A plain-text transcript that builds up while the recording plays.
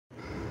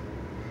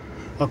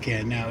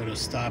Okay, now it'll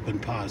stop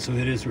and pause. So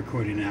it is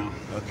recording now.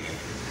 Okay.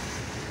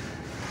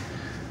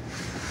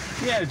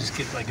 Yeah, just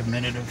get like a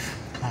minute of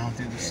plowing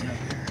through the snow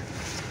here.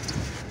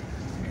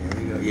 Here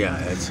we go. Yeah,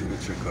 it's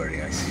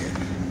recording. I see it.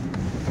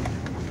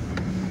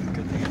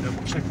 Good thing I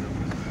double checked that.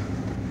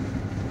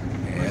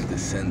 I have to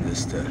send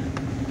this to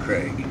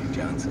Craig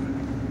Johnson.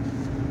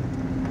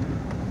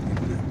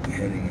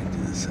 Heading into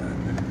the sun.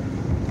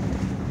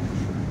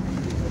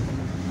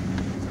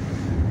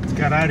 It's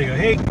got audio.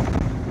 Hey,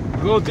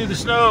 we're going through the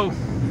snow.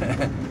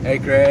 Hey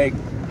Craig,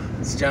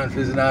 it's John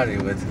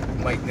Fizzinotti with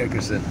Mike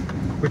Nickerson.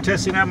 We're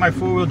testing out my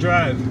four-wheel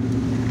drive.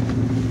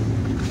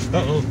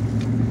 Uh-oh.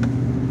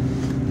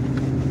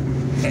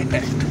 There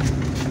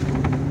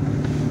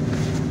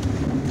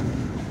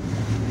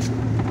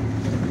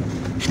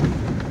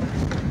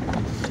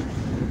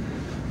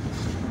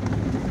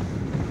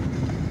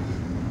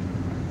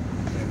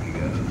we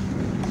go.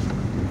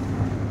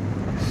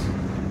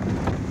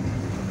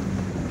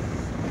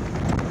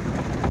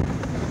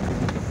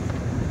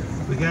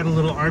 We got a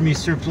little army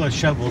surplus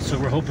shovel, so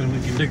we're hoping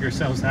we can dig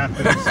ourselves out of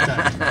this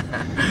stuff.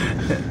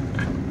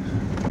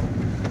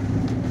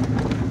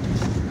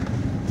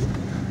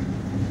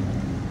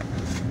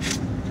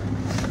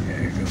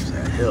 There goes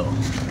that hill.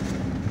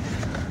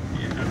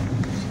 Yeah.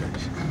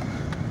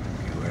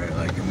 We're at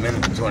like a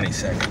minute and 20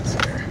 seconds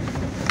there.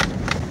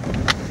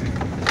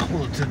 I'll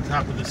pull it to the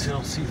top of this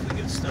hill, see if we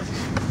get stuck.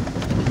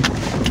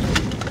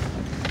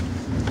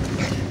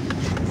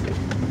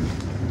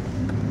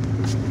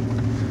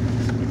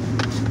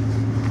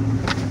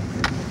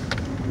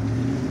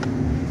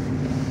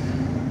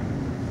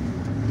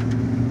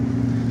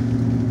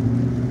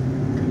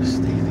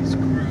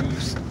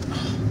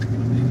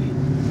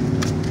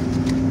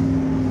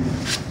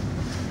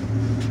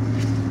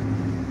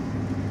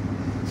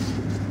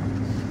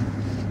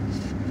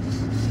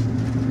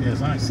 As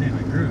long as I stay in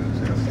the grooves,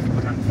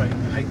 we're not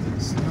fighting the height of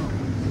the snow.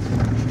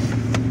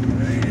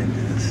 Right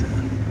into the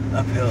sun.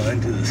 Uphill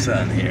into the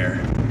sun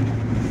here.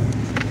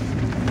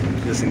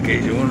 Just in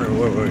case you wonder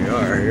where we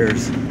are,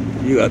 here's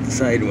you out the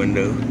side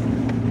window.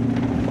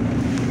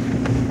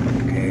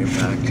 Okay,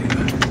 back to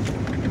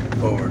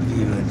forward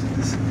view into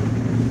the sun.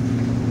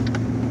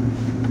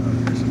 Oh,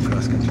 there's some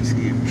cross-country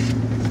skiers.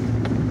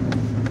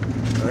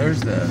 Well,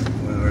 there's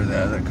where the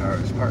other car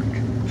is parked.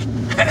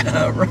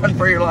 Run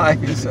for your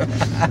lives. Out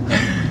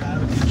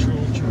of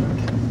control truck.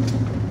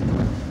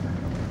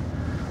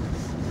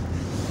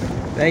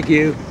 Thank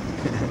you.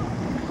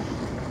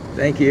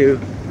 Thank you.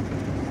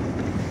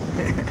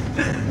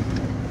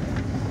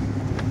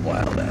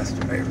 Wild ass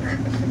driver.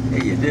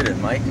 Hey, you did it,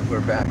 Mike.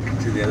 We're back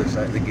to the other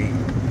side of the gate.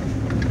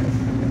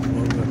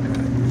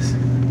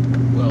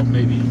 Well,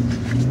 maybe.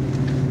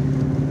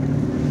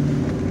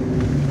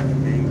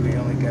 Maybe we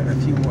only got a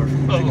few more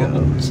feet to go.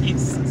 Oh,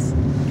 Jesus.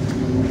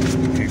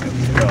 Here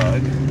comes the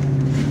dog.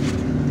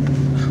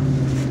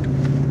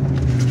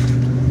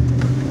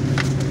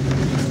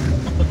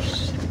 Oh,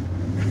 shit.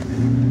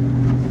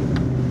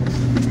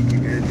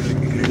 You're gonna do it.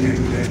 You're gonna do it.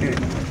 You're gonna do it.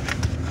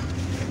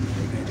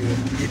 You're gonna do it.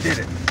 You did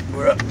it.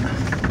 We're up.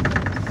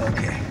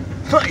 Okay.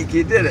 Mike,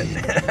 you did it.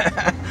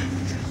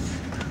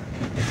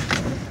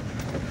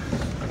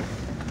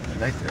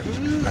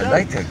 I'd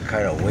like to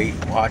kind of wait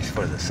and watch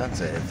for the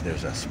sunset if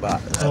there's a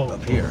spot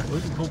up here. We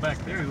can pull back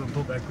there. You want to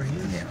pull back right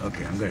here? Yeah,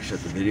 okay. I'm going to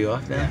shut the video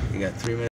off now. You got 3 minutes.